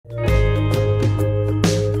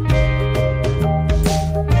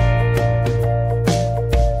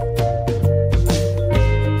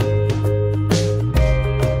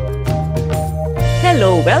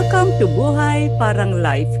to Buhay Parang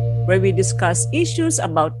Life, where we discuss issues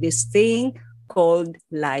about this thing called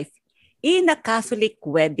life. In a Catholic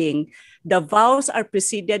wedding, the vows are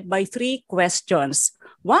preceded by 3 questions.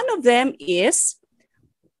 One of them is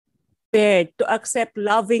prepared to accept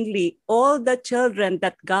lovingly all the children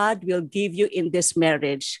that God will give you in this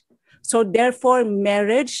marriage. So therefore,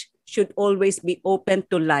 marriage should always be open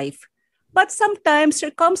to life. But sometimes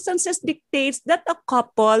circumstances dictates that a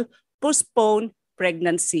couple postpone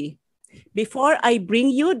pregnancy. Before I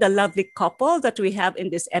bring you the lovely couple that we have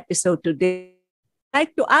in this episode today,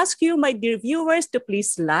 I'd like to ask you, my dear viewers, to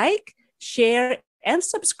please like, share, and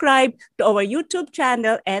subscribe to our YouTube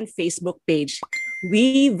channel and Facebook page.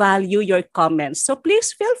 We value your comments, so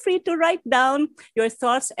please feel free to write down your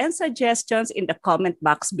thoughts and suggestions in the comment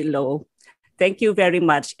box below. Thank you very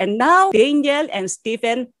much. And now, Daniel and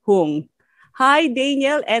Stephen Hung. Hi,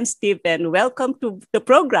 Daniel and Stephen. Welcome to the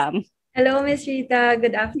program. Hello, Miss Rita.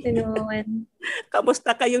 Good afternoon.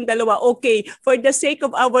 Kamusta kayong dalawa? Okay, for the sake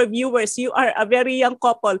of our viewers, you are a very young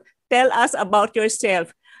couple. Tell us about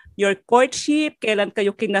yourself. Your courtship, kailan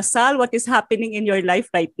kayo kinasal, what is happening in your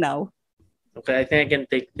life right now? Okay, I think I can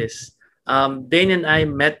take this. Dane and I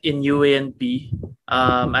met in UANP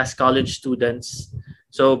as college students.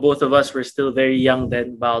 So both of us were still very young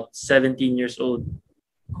then, about 17 years old,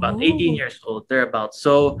 about 18 years old, thereabouts.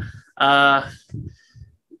 So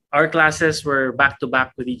our classes were back to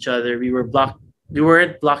back with each other. We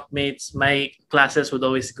weren't blockmates. My classes would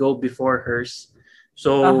always go before hers.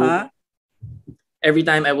 So every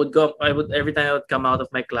time I would come out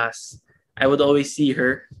of my class, I would always see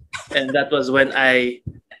her. And that was when I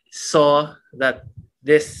saw that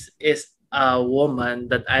this is a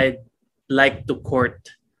woman that I'd like to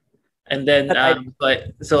court. And then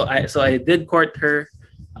so I did court her.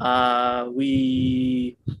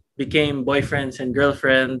 We became boyfriends and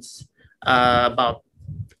girlfriends about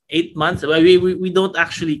 8 months. We don't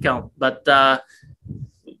actually count, but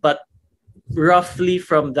roughly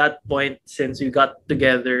from that point, since we got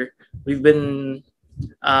together, we've been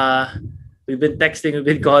texting, we've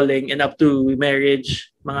been calling, and up to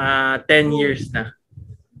marriage, mga 10 years na.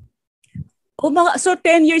 So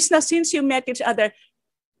 10 years na since you met each other,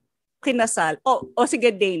 kinasal.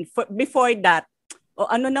 Sige Dane, before that,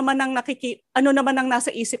 ano naman ang nasa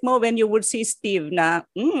isip mo when you would see Steve na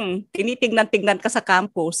tinitingnan-tingnan ka sa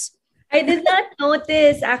campus? I did not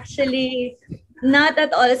notice, actually. Not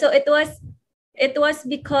at all. So it was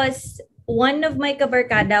because one of my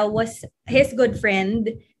kabarkada was his good friend,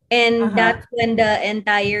 and that's when the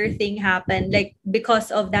entire thing happened. Like, because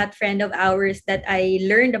of that friend of ours that I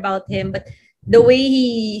learned about him. But the way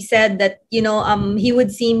he said that, he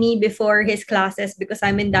would see me before his classes because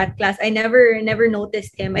I'm in that class, I never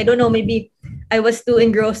noticed him. I don't know, maybe I was too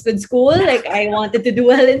engrossed with school. Like, I wanted to do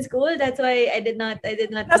well in school. That's why I did not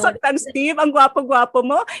Nasaktan, Steve, ang gwapo-gwapo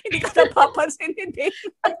mo. Hindi ka napapansin, hindi.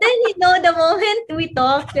 But then, the moment we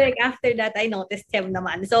talked, like, after that, I noticed him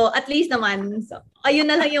naman. So, at least naman, so, ayun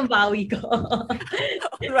na lang yung bawi ko.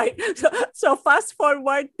 Right. So fast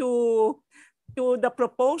forward to the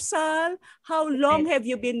proposal. How long have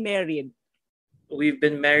you been married? We've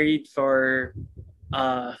been married for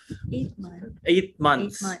 8 months. 8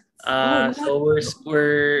 months. So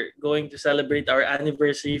we're going to celebrate our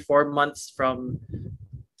anniversary 4 months from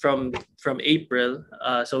April.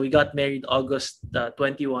 So we got married August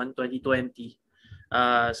 21, 2020.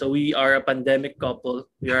 So we are a pandemic couple.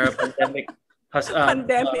 We are a pandemic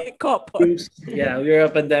pandemic couple. Yeah, we are a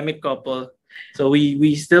pandemic couple. So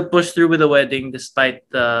we still pushed through with the wedding despite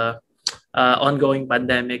the ongoing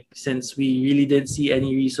pandemic, since we really didn't see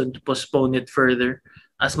any reason to postpone it further.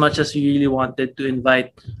 As much as we really wanted to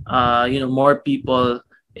invite more people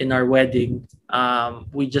in our wedding,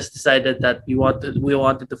 we just decided that we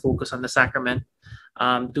wanted to focus on the sacrament,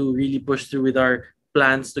 to really push through with our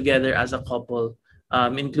plans together as a couple.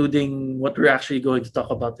 Including what we're actually going to talk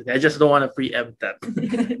about today. I just don't want to preempt that.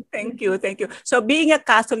 Thank you. So being a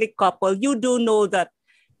Catholic couple, you do know that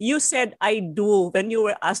you said I do when you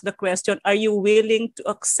were asked the question, are you willing to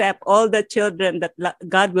accept all the children that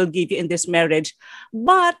God will give you in this marriage?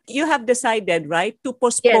 But you have decided, right, to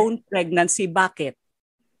postpone pregnancy. Bakit?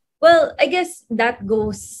 Well, I guess that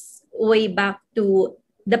goes way back to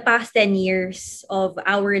the past 10 years of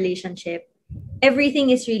our relationship. Everything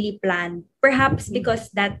is really planned. Perhaps because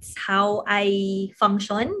that's how I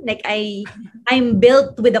function. Like, I'm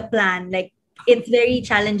built with a plan. Like, it's very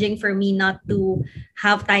challenging for me not to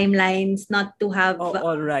have timelines, not to have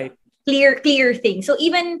all right, clear things. So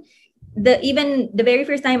even the very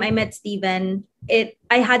first time I met Steven,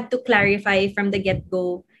 I had to clarify from the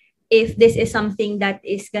get-go if this is something that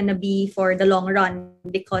is gonna be for the long run,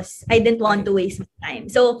 because I didn't want to waste my time.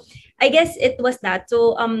 So I guess it was that.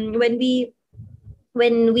 So when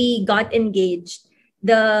we got engaged,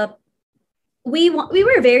 the we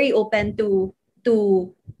were very open to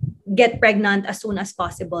get pregnant as soon as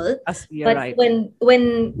possible. You're But right.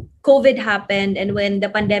 when COVID happened and when the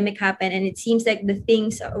pandemic happened, and it seems like the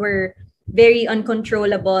things were very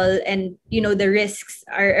uncontrollable, and the risks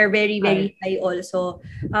are very very high also,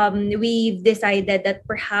 we've decided that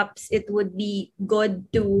perhaps it would be good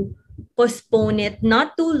to postpone it,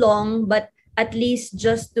 not too long, but at least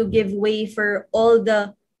just to give way for all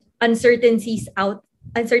the uncertainties outside.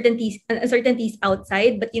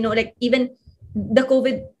 But like even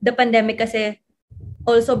the pandemic kasi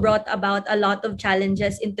also brought about a lot of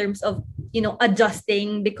challenges in terms of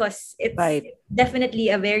adjusting, because it's definitely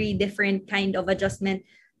a very different kind of adjustment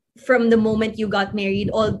from the moment you got married,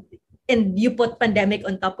 all and you put pandemic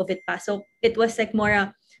on top of it pa. So it was like more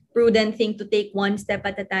a prudent thing to take one step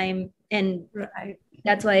at a time, and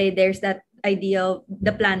that's why there's that idea of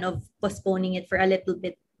the plan of postponing it for a little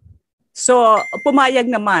bit. So pumayag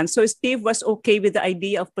naman. So Steve was okay with the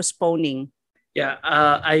idea of postponing. Yeah,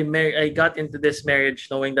 I got into this marriage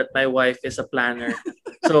knowing that my wife is a planner.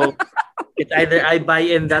 So it's either I buy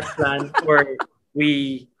in that plan or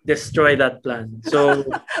we destroy that plan. So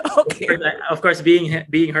of course,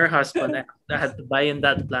 being her husband, I had to buy in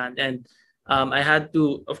that plan, and I had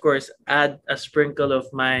to, of course, add a sprinkle of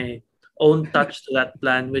my own touch to that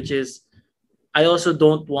plan, which is I also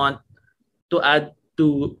don't want to add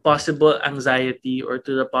to possible anxiety or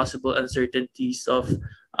to the possible uncertainties of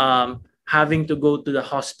having to go to the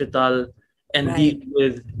hospital and deal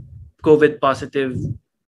with COVID positive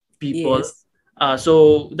people. Yes.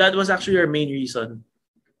 So that was actually our main reason.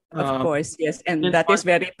 Of course, yes. And that is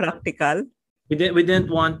very practical. We didn't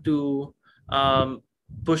want to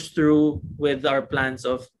push through with our plans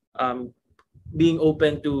of being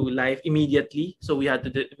open to life immediately. So we had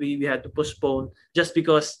to postpone, just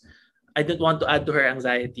because I didn't want to add to her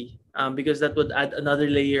anxiety, because that would add another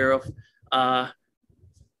layer of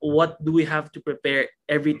what do we have to prepare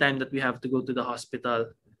every time that we have to go to the hospital.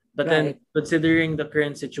 But then, considering the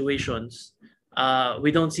current situations,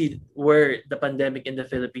 we don't see where the pandemic in the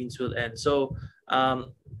Philippines will end. So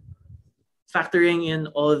factoring in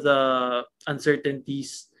all the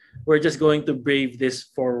uncertainties, we're just going to brave this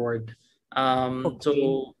forward.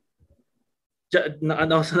 So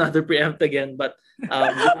also not to preempt again, but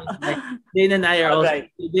Dane and I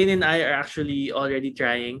are actually already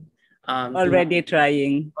trying. Already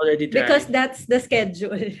trying. Because that's the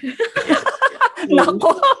schedule.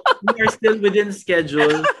 Nako. We are still within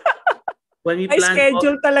schedule. When we plan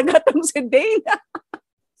schedule talaga tong si Dane.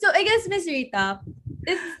 So I guess, Miss Rita,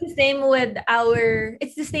 it's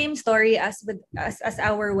the same story as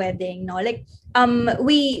our wedding, no? Like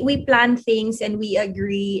we plan things and we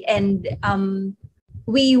agree, and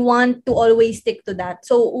we want to always stick to that.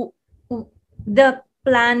 So the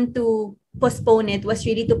plan to postpone it was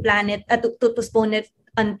really to postpone it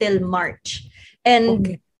until March.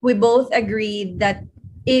 And we both agreed that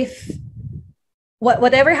if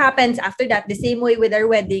whatever happens after that, the same way with our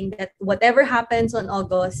wedding, that whatever happens on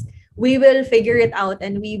August, we will figure it out,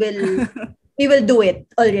 and we will do it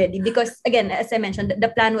already. Because again, as I mentioned, the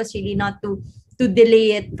plan was really not to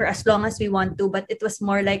delay it for as long as we want to, but it was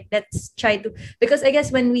more like, let's try to, because I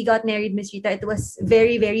guess when we got married, Miss Rita, it was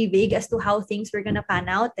very very vague as to how things were gonna pan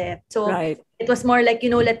out. So it was more like,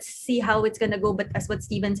 let's see how it's gonna go. But as what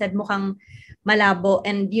Steven said, mukhang malabo,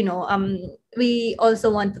 and we also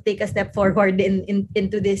want to take a step forward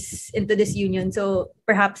into this union. So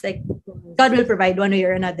perhaps like God will provide one way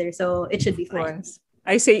or another. So it should be fine.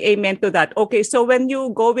 I say amen to that. Okay, so when you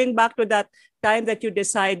going back to that time that you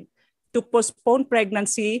decide to postpone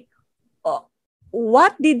pregnancy,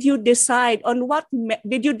 what did you decide on? What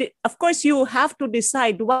did you? Of course, you have to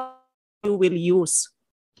decide what you will use.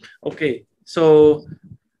 Okay, so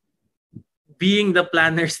being the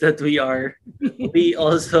planners that we are, we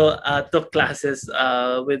also took classes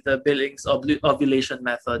with the Billings ovulation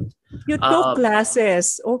method. You took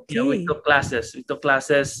classes, okay? Yeah, we took classes. We took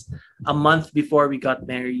classes a month before we got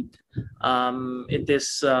married. It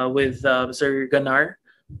is with Sir Ganar.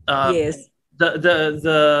 Yes.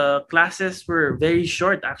 The classes were very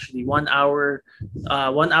short, actually. 1 hour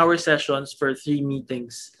sessions for 3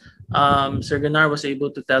 meetings. Sir Ganar was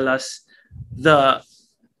able to tell us the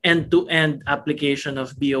end-to-end application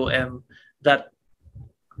of BOM that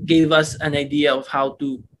gave us an idea of how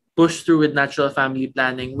to push through with natural family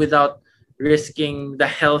planning without risking the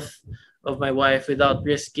health of my wife, without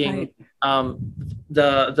risking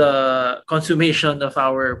the consummation of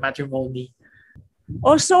our matrimony.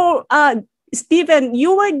 Also, Steven,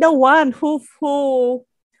 you were the one who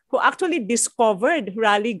who actually discovered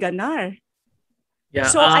Rally Ganar. Yeah.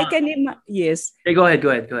 So I can yes. Hey, go ahead.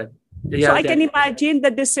 So I can imagine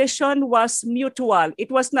the decision was mutual.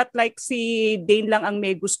 It was not like si Dane lang ang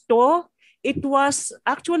may gusto. It was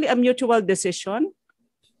actually a mutual decision.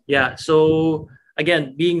 Yeah. So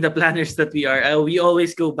again, being the planners that we are, we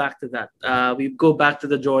always go back to that. We go back to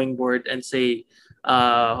the drawing board and say,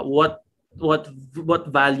 what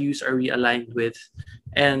values are we aligned with,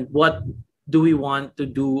 and what do we want to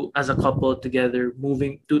do as a couple together,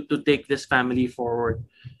 moving to take this family forward.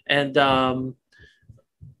 And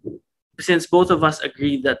since both of us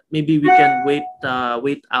agreed that maybe we can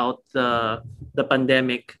wait out the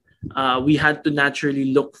pandemic, we had to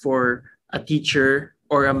naturally look for a teacher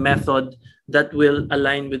or a method that will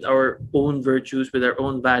align with our own virtues, with our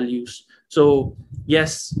own values. So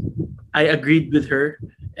yes, I agreed with her,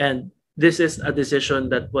 and this is a decision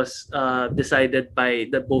that was decided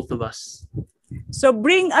by the both of us. So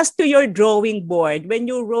bring us to your drawing board. When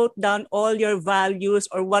you wrote down all your values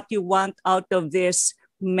or what you want out of this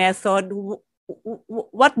method,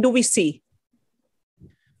 what do we see?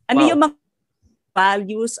 Ano yung mga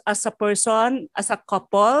values as a person, as a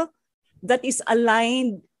couple, that is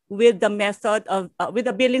aligned with the method of with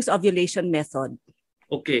the Billings ovulation method?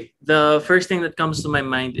 Okay, the first thing that comes to my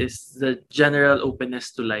mind is the general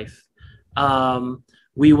openness to life.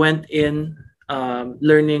 We went in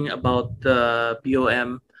learning about the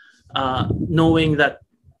POM, knowing that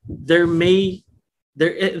there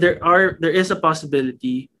is a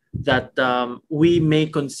possibility that we may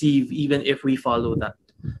conceive even if we follow that.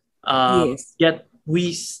 Yes. Yet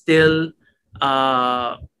we still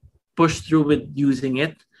push through with using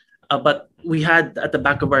it. But we had at the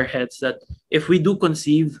back of our heads that if we do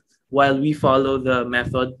conceive while we follow the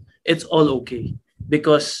method, it's all okay.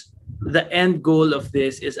 Because the end goal of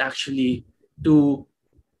this is actually to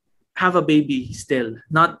have a baby still,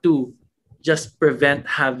 not to just prevent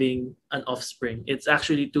having an offspring. It's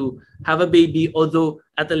actually to have a baby, although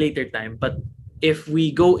at a later time. But if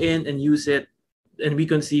we go in and use it and we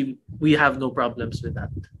conceive, we have no problems with that.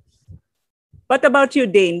 What about you,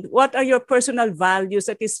 Dane? What are your personal values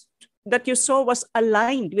that you saw was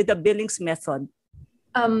aligned with the Billings method?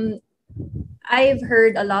 I've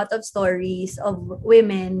heard a lot of stories of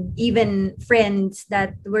women, even friends,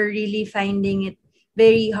 that were really finding it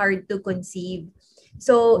very hard to conceive.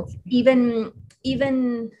 So even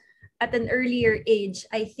at an earlier age,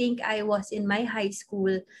 I think I was in my high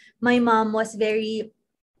school, my mom was very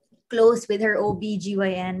close with her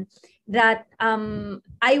OBGYN, that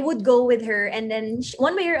I would go with her, and then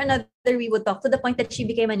one way or another we would talk, to the point that she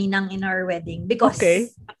became a ninang in our wedding, because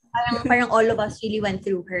parang all of us really went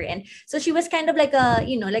through her. And so she was kind of like a,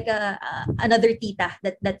 another tita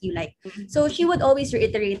that you like. So she would always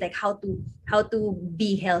reiterate like how to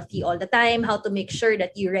be healthy all the time, how to make sure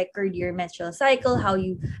that you record your menstrual cycle, how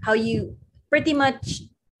you pretty much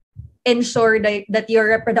ensure that your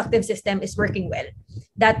reproductive system is working well.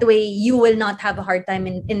 That way you will not have a hard time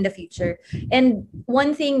in the future. And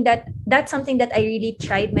one thing that's something that I really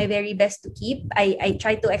tried my very best to keep. I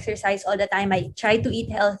try to exercise all the time. I try to eat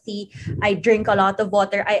healthy. I drink a lot of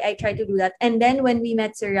water. I try to do that. And then when we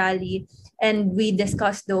met Sir Rally and we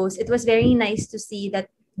discussed those, it was very nice to see that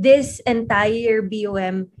this entire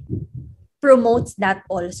BOM promotes that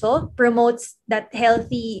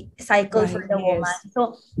healthy cycle for the woman.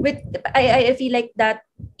 So I feel like that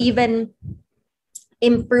even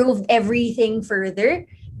improved everything further,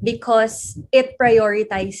 because it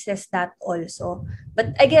prioritizes that also.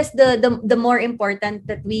 But I guess the more important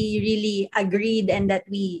that we really agreed and that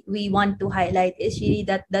we want to highlight is really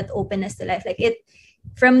that openness to life. Like it,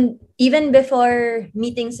 from even before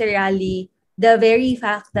meeting Sir Rally, the very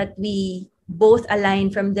fact that we both align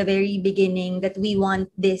from the very beginning that we want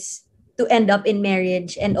this to end up in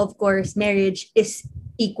marriage, and of course marriage is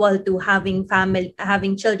equal to having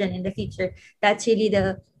children in the future. That's really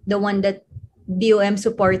the one that BOM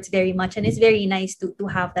supports very much, and it's very nice to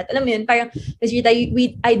have that. Alam mo yun, parang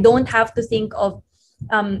I don't have to think of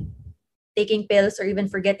taking pills or even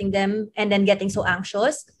forgetting them and then getting so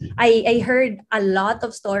anxious. I heard a lot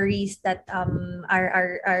of stories that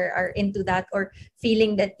are into that, or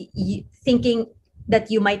feeling that thinking that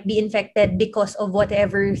you might be infected because of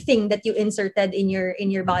whatever thing that you inserted in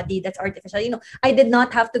your body that's artificial. I did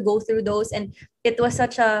not have to go through those, and it was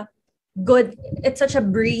such a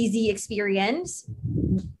breezy experience.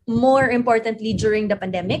 More importantly, during the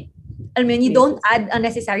pandemic, I mean, you don't add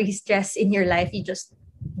unnecessary stress in your life. You just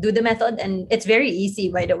do the method, and it's very easy,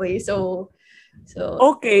 by the way. So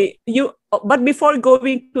okay, but before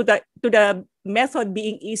going to the method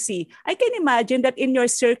being easy, I can imagine that in your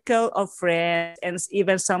circle of friends and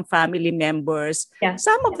even some family members,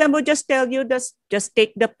 some of them will just tell you that just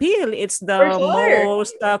take the pill. It's the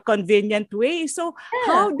most convenient way. So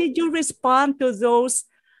how did you respond to those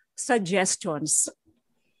suggestions?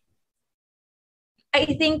 I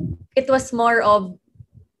think it was more of,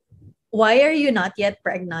 why are you not yet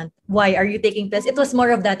pregnant? Why are you taking pills? It was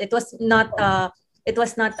more of that. It was not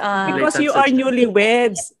because you are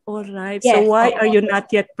newlyweds. All right. Yes. So why are you not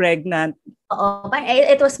yet pregnant?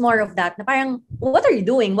 It was more of that. Na parang, what are you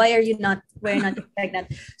doing? Why are you not pregnant?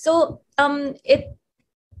 So it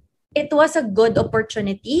was a good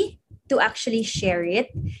opportunity to actually share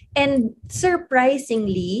it. And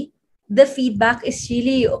surprisingly, the feedback is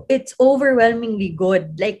it's overwhelmingly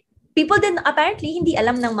good. Like, people din apparently hindi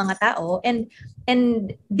alam ng mga tao,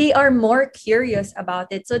 and they are more curious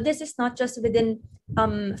about it. So this is not just within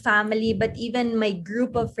family, but even my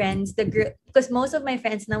group of friends, because most of my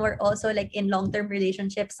friends now are also like in long-term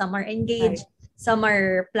relationships. Some are engaged, some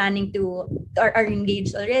are planning to are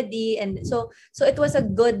engaged already, and so it was a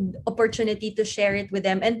good opportunity to share it with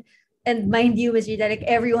them. And mind you, Ms. Rita, like,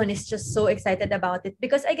 everyone is just so excited about it,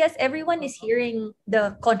 because I guess everyone is hearing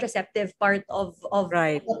the contraceptive part of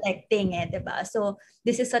protecting it, diba? So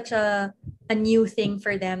this is such a new thing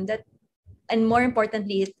for them, that, and more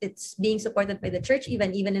importantly, it's being supported by the church,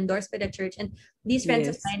 even endorsed by the church. And these friends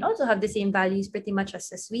of mine also have the same values pretty much as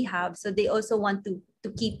we have, so they also want to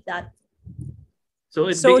keep that. Go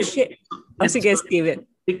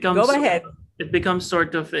ahead. It becomes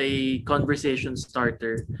sort of a conversation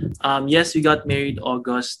starter. Yes, we got married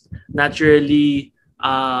August. Naturally,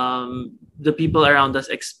 the people around us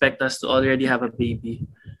expect us to already have a baby.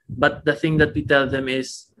 But the thing that we tell them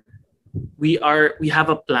is, we have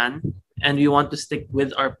a plan and we want to stick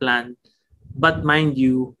with our plan. But mind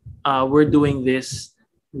you, we're doing this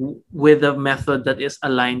with a method that is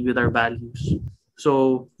aligned with our values.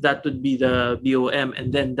 So that would be the BOM.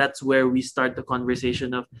 And then that's where we start the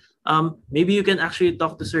conversation of, maybe you can actually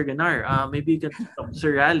talk to Sir Ganar. Maybe you can talk to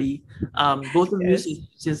Sir Rally. Both of you,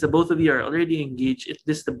 since the both of you are already engaged,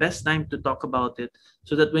 this is the best time to talk about it,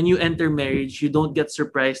 so that when you enter marriage, you don't get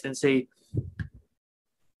surprised and say,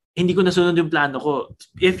 hindi ko nasunod yung plano ko,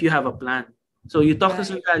 if you have a plan. So you talk to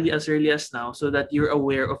Sir Rally as early as now, so that you're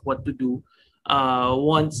aware of what to do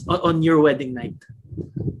once on your wedding night.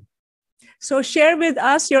 So share with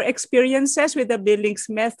us your experiences with the Billings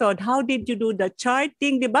Method. How did you do the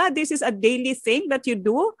charting? Diba? This is a daily thing that you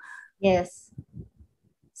do? Yes.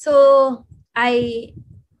 So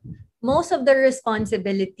most of the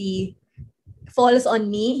responsibility falls on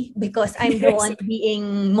me, because I'm the one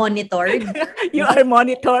being monitored. You are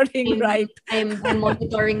monitoring, right? I'm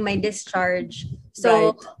monitoring my discharge.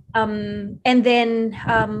 So and then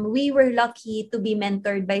we were lucky to be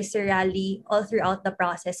mentored by Sir Rally all throughout the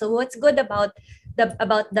process. So what's good about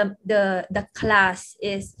the class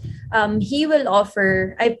is he will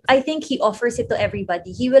offer, I think he offers it to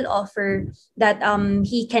everybody. He will offer that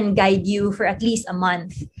he can guide you for at least a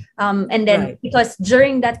month. And then because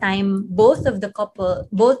during that time, both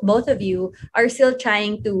of you are still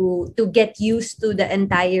trying to get used to the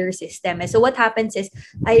entire system. And so what happens is,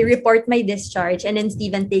 I report my discharge and then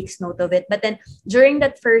Steven takes note of it. But then during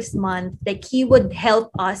that first month, like, he would help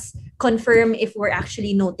us confirm if we're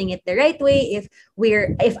actually noting it the right way,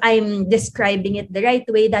 if I'm describing it the right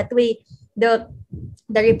way. That way the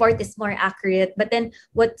report is more accurate. But then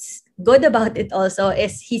what's good about it also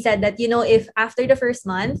is, he said that, if after the first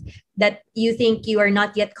month that you think you are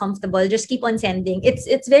not yet comfortable, just keep on sending.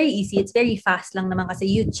 It's very easy. It's very fast lang naman, kasi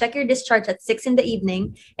you check your discharge at 6 in the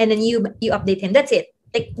evening and then you update him. That's it.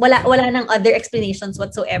 Like, wala nang other explanations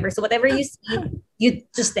whatsoever. So whatever you see, you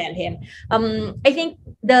just tell him. I think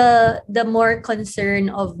the more concern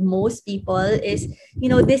of most people is,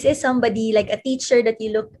 this is somebody like a teacher that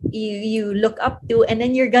you look up to, and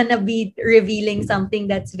then you're gonna be revealing something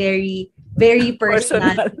that's very, very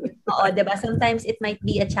personal. Diba? Sometimes it might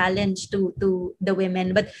be a challenge to the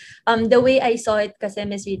women. But the way I saw it, kasi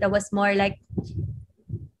Ms. Rita, was more like,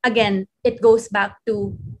 again, it goes back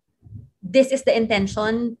to, this is the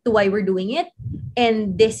intention to why we're doing it,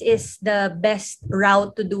 and this is the best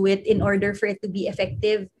route to do it in order for it to be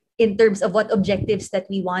effective in terms of what objectives that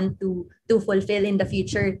we want to fulfill in the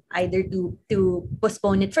future, either to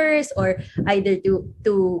postpone it first, or either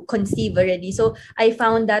to conceive already. So I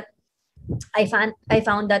found that I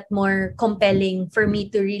found that more compelling for me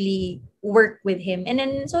to really work with him. And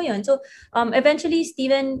then so yun. So eventually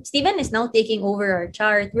Steven is now taking over our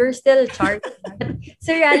chart. We're still charting. But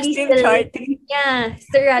Sir You're Rally still still, charting. yeah,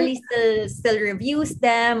 Sir Rally still reviews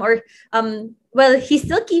them, or well, he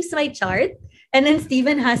still keeps my chart. And then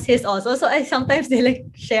Steven has his also. So I sometimes they like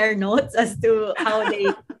share notes as to how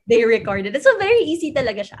they recorded it. So very easy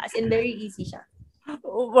talaga siya. As in very easy siya.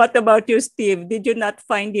 What about you, Steve? Did you not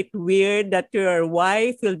find it weird that your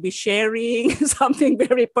wife will be sharing something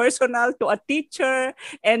very personal to a teacher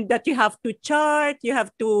and that you have to chart, you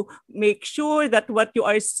have to make sure that what you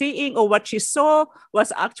are seeing or what she saw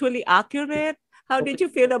was actually accurate? How did you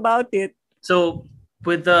feel about it? So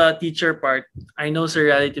with the teacher part, I know Sir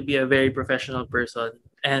Rally to be a very professional person,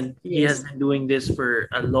 and he has Yes. been doing this for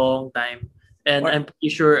a long time. And Or I'm pretty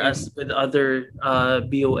sure, as with other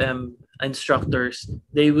BOM instructors,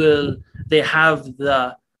 they have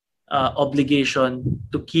the obligation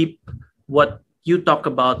to keep what you talk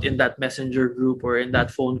about in that messenger group or in that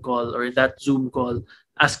phone call or in that Zoom call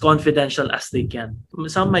as confidential as they can.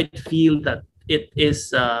 Some might feel that it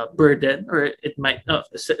is a burden, or it might,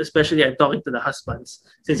 especially I'm talking to the husbands,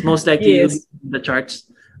 since most likely you yes. lead the charts.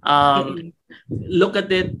 Um, Mm-mm. Look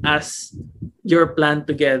at it as your plan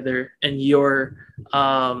together and your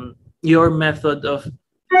method of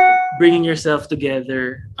bringing yourself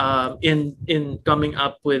together, in coming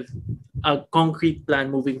up with a concrete plan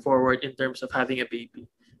moving forward in terms of having a baby.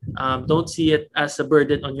 Don't see it as a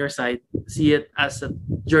burden on your side. See it as a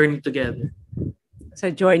journey together. So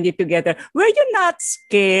joined it together. Were you not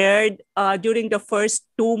scared during the first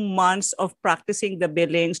 2 months of practicing the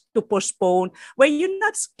billings to postpone? Were you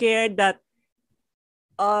not scared that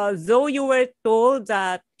though you were told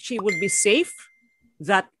that she would be safe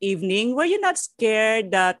that evening, were you not scared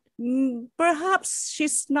that perhaps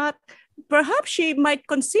she's not, perhaps she might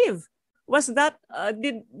conceive? Was that,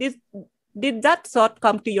 did that thought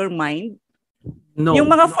come to your mind? Yung No,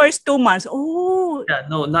 mga first 2 months, oh, yeah,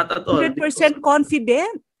 no, not at all. Because 100%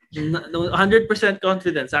 confident. no, 100%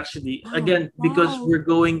 confidence, actually. Wow. Again, because Wow. we're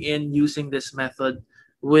going in using this method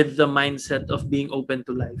with the mindset of being open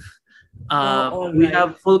to life. Oh, all We right.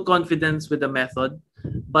 have full confidence with the method,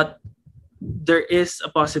 but there is a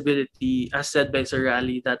possibility, as said by Sir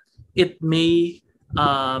Rally, that it may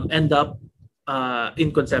end up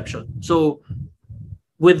in conception. So,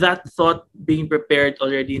 with that thought being prepared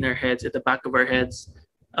already in our heads, at the back of our heads,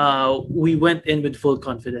 we went in with full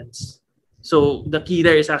confidence. So the key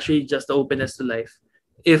there is actually just the openness to life.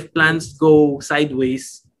 If plans go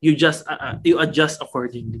sideways, you adjust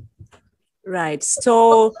accordingly. Right.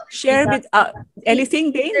 So share with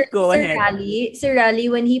anything, Dane? Go Sir ahead. Rally,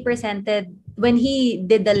 when he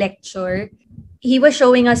did the lecture, he was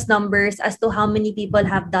showing us numbers as to how many people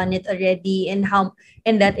have done it already, and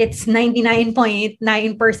that it's 99.9%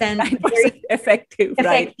 9% effective,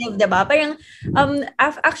 right? effective, diba? Parang,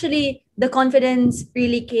 actually, the confidence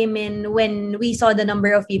really came in when we saw the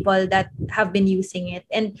number of people that have been using it.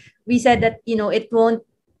 And we said that, it won't,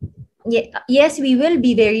 yes, we will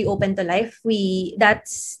be very open to life.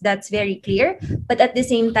 That's very clear. But at the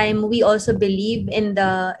same time, we also believe in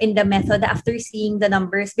the method after seeing the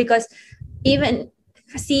numbers, because even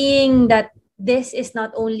seeing that this is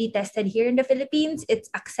not only tested here in the Philippines, it's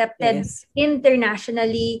accepted Yes.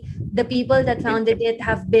 internationally. The people that founded it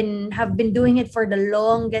have been doing it for the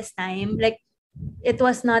longest time. Like, it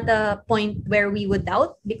was not a point where we would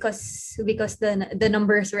doubt, because the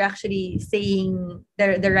numbers were actually saying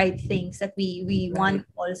the right things that we want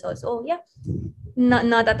also. So yeah,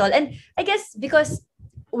 not at all. And I guess because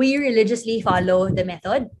we religiously follow the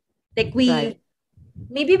method, like Right.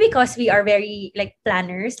 maybe because we are very like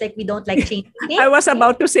planners, like we don't like changing I things. was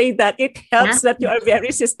about to say that it Yeah. helps that you are very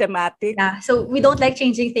systematic. Yeah, so we don't like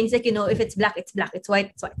changing things, like, if it's black, it's black, it's white,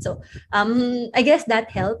 it's white. So I guess that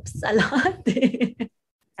helps a lot.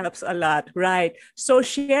 Helps a lot, right? So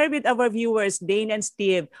share with our viewers, Dane and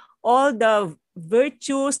Steve, all the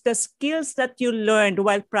virtues, the skills that you learned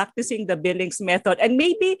while practicing the Billings method, and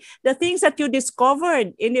maybe the things that you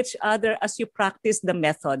discovered in each other as you practice the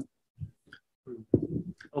method.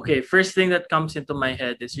 Okay, first thing that comes into my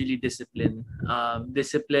head is really discipline.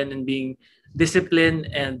 Discipline and being discipline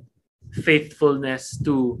and faithfulness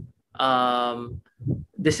to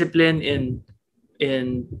discipline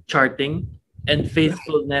in charting and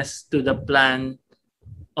faithfulness to the plan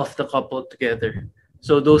of the couple together.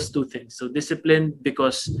 So those two things. So discipline,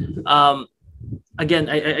 because again,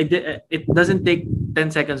 I did, it doesn't take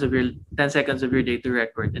 10 seconds of your day to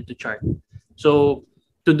record and to chart. So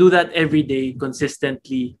to do that every day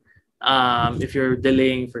consistently, if you're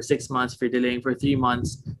delaying for 6 months, if you're delaying for 3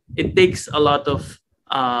 months, it takes a lot of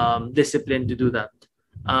discipline to do that.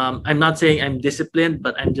 I'm not saying I'm disciplined,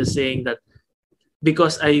 but I'm just saying that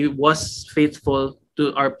because I was faithful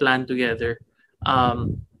to our plan together,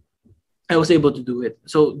 I was able to do it.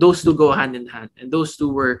 So those two go hand in hand, and those two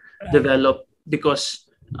were developed because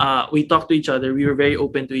we talked to each other. We were very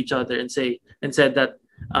open to each other and said that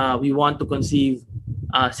we want to conceive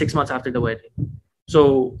 6 months after the wedding.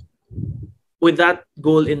 So with that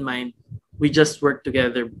goal in mind, we just worked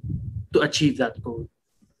together to achieve that goal.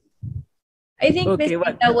 I think Okay,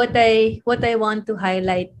 what I want to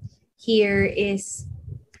highlight here is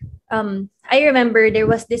I remember there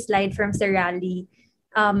was this slide from Sir Raleigh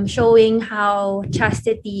showing how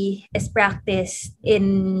chastity is practiced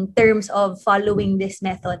in terms of following this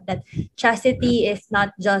method. That chastity is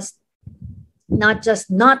not just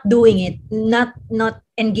not doing it, not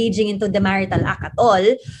engaging into the marital act at all.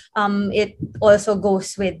 It also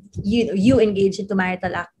goes with you engage into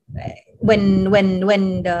marital act when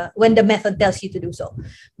the method tells you to do so.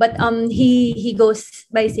 But he goes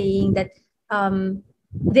by saying that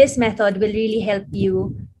this method will really help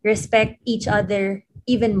you respect each other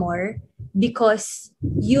even more, because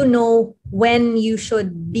you know when you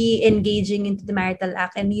should be engaging into the marital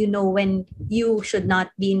act, and you know when you should not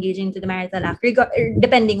be engaging into the marital act,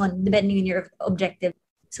 depending on your objective.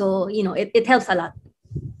 So it helps a lot.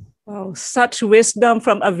 Wow, such wisdom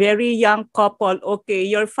from a very young couple. Okay,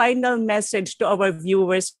 your final message to our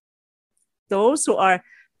viewers, those who are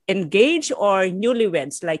engaged or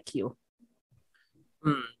newlyweds like you.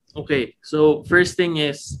 Okay, so first thing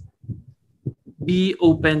is be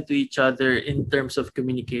open to each other in terms of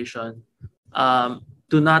communication.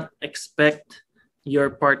 Do not expect your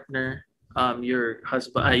partner, your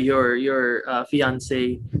husband, your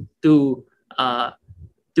fiance to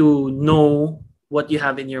know what you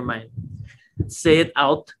have in your mind. Say it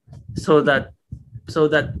out so that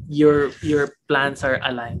your plans are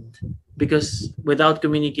aligned. Because without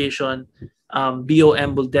communication,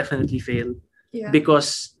 BOM will definitely fail. Yeah.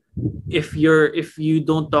 Because if you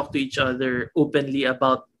don't talk to each other openly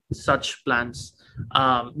about such plans,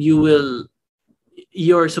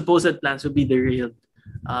 your supposed plans will be derailed.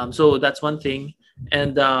 So that's one thing.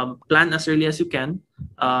 And plan as early as you can.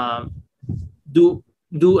 Do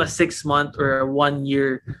a 6-month or a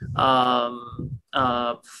 1-year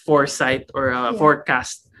foresight or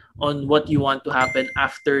forecast on what you want to happen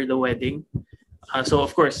after the wedding. So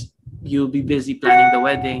of course you'll be busy planning the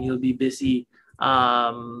wedding. You'll be busy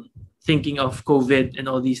thinking of COVID and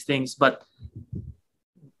all these things. But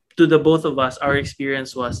to the both of us, our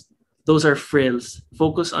experience was those are frills.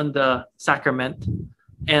 Focus on the sacrament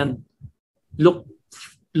and look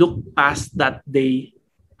past that day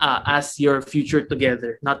as your future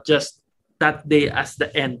together, not just that day as the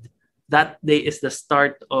end. That day is the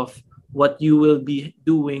start of what you will be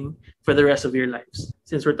doing for the rest of your lives.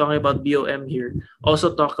 Since we're talking about BOM here,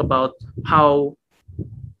 also talk about how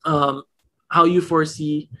you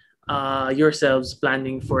foresee yourselves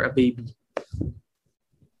planning for a baby.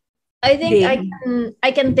 I think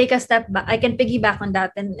I can take a step back. I can piggyback on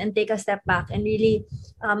that and take a step back and really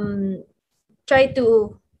try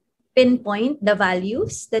to pinpoint the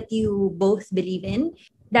values that you both believe in.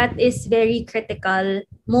 That is very critical,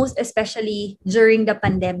 most especially during the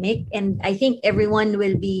pandemic. And I think everyone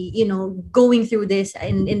will be, going through this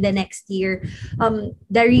in the next year.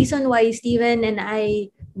 The reason why Steven and I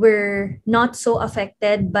were not so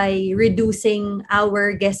affected by reducing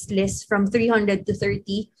our guest list from 300 to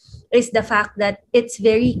 30 is the fact that it's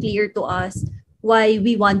very clear to us why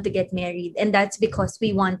we want to get married. And that's because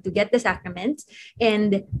we want to get the sacraments.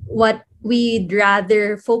 And what we'd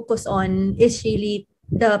rather focus on is really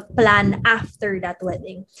the plan after that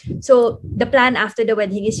wedding. So the plan after the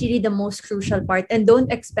wedding is really the most crucial part. And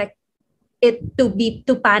don't expect it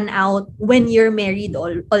to pan out when you're married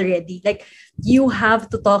already. Like, you have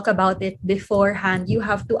to talk about it beforehand. You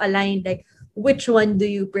have to align, like, which one do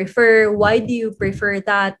you prefer? Why do you prefer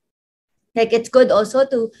that? Like, it's good also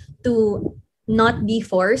to not be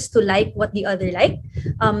forced to like what the other like.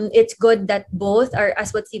 It's good that both are,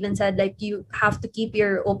 as what Steven said, like, you have to keep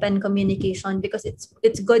your open communication, because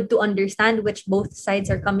it's good to understand which both sides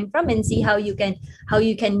are coming from and see how you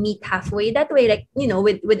can meet halfway that way. Like,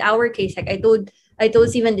 with our case, like I told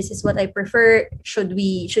Steven, this is what I prefer. Should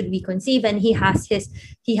we conceive? And he has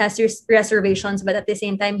his reservations, but at the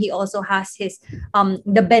same time he also has his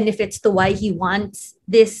the benefits to why he wants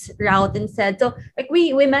this route instead. So like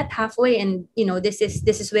we met halfway, and this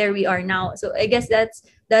is where we are now. So I guess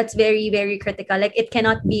that's very, very critical. Like, it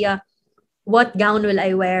cannot be a what gown will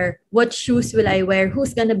I wear, what shoes will I wear,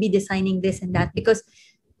 who's gonna be designing this and that, because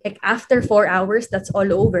like after 4 hours that's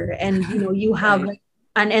all over, and you have like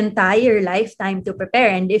an entire lifetime to prepare.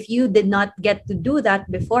 And if you did not get to do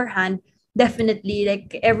that beforehand, definitely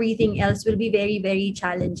like everything else will be very, very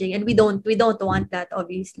challenging. And we don't want that,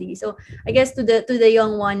 obviously. So I guess to the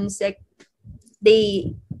young ones, like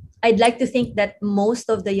I'd like to think that most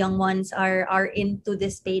of the young ones are into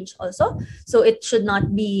this page also. So it should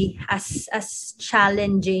not be as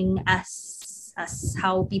challenging as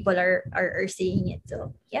how people are seeing it.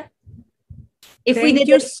 So yeah. If we Thank did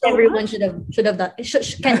you it, so everyone much. should have done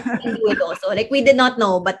can do it also. Like we did not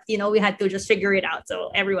know, but we had to just figure it out. So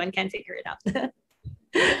everyone can figure it out.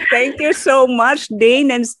 Thank you so much, Dane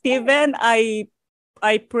and Steven. I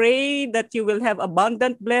pray that you will have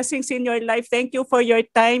abundant blessings in your life. Thank you for your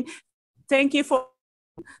time. Thank you for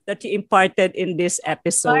that you imparted in this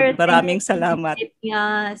episode. Maraming salamat.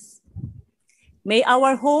 Yes. May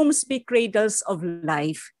our homes be cradles of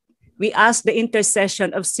life. We ask the intercession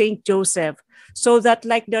of Saint Joseph so that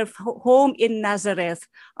like their home in Nazareth,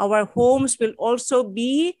 our homes will also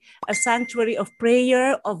be a sanctuary of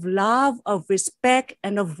prayer, of love, of respect,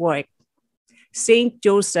 and of work. Saint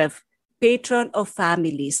Joseph, patron of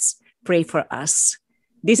families, pray for us.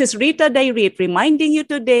 This is Rita Dairit reminding you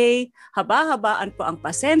today, haba-habaan po ang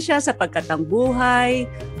pasensya sapagkat ang buhay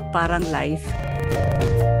parang life.